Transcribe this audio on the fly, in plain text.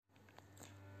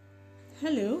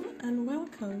Hello and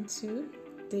welcome to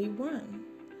Day 1.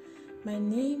 My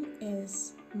name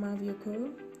is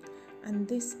Mavioko and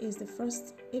this is the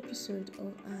first episode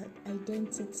of our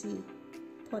Identity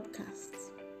podcast.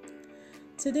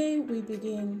 Today we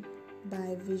begin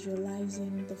by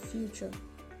visualizing the future.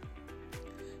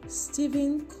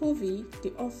 Stephen Covey,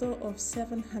 the author of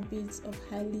 7 Habits of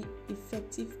Highly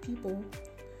Effective People,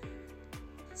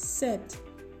 said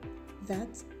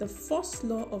that the first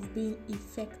law of being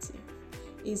effective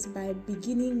is by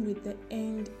beginning with the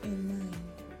end in mind.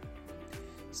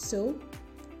 So,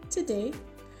 today,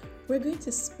 we're going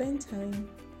to spend time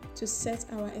to set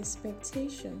our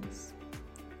expectations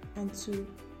and to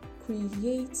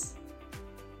create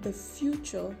the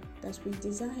future that we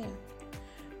desire.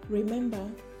 Remember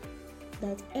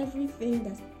that everything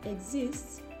that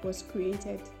exists was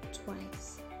created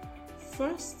twice.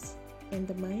 First in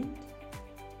the mind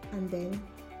and then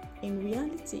in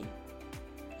reality.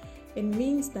 It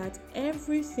means that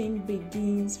everything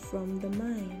begins from the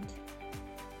mind.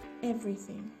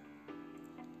 Everything.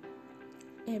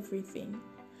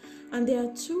 And there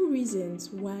are 2 reasons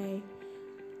why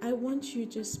I want you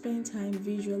to spend time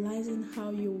visualizing how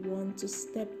you want to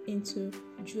step into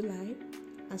July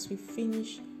as we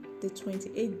finish the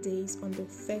 28 days on the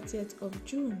 30th of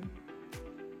June.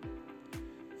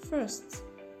 First,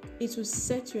 it will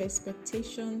set your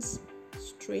expectations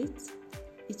straight.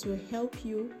 It will help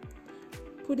you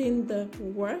put in the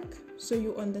work so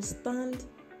you understand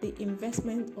the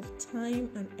investment of time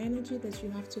and energy that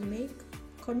you have to make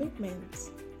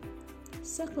commitments.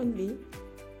 Secondly,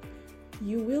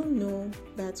 you will know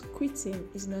that quitting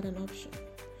is not an option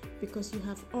because you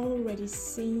have already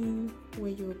seen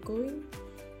where you're going.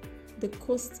 The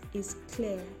coast is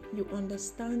clear. You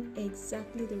understand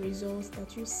exactly the results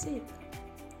that you seek.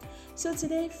 So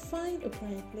today, find a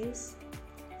quiet place,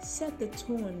 set the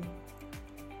tone,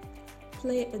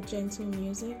 play a gentle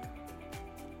music,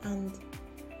 and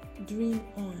dream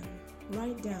on.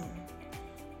 Write down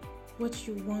what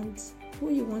you want,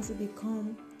 who you want to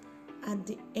become at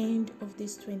the end of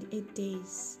these 28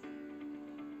 days.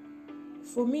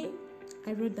 For me,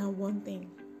 I wrote down one thing.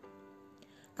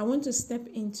 I want to step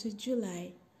into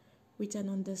July with an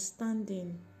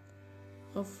understanding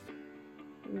of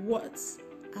what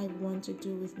I want to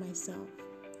do with myself.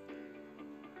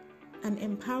 An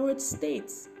empowered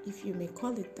state, if you may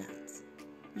call it that.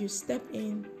 You step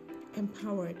in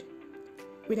empowered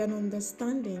with an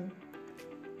understanding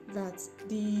that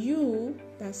the you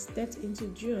that stepped into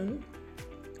June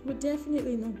will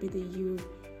definitely not be the you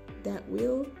that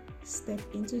will step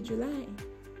into July.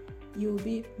 You'll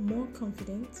be more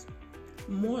confident,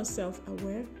 more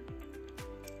self-aware,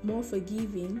 more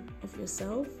forgiving of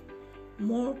yourself,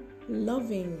 more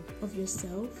loving of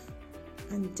yourself,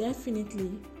 and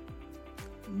definitely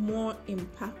more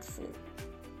impactful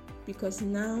because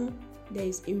now there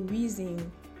is a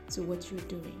reason to what you're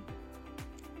doing.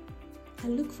 I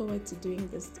look forward to doing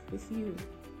this with you.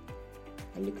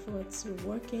 I look forward to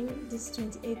working these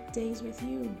 28 days with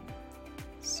you.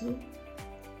 So,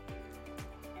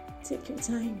 take your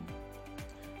time,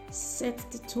 set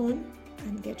the tone,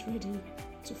 and get ready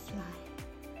to fly.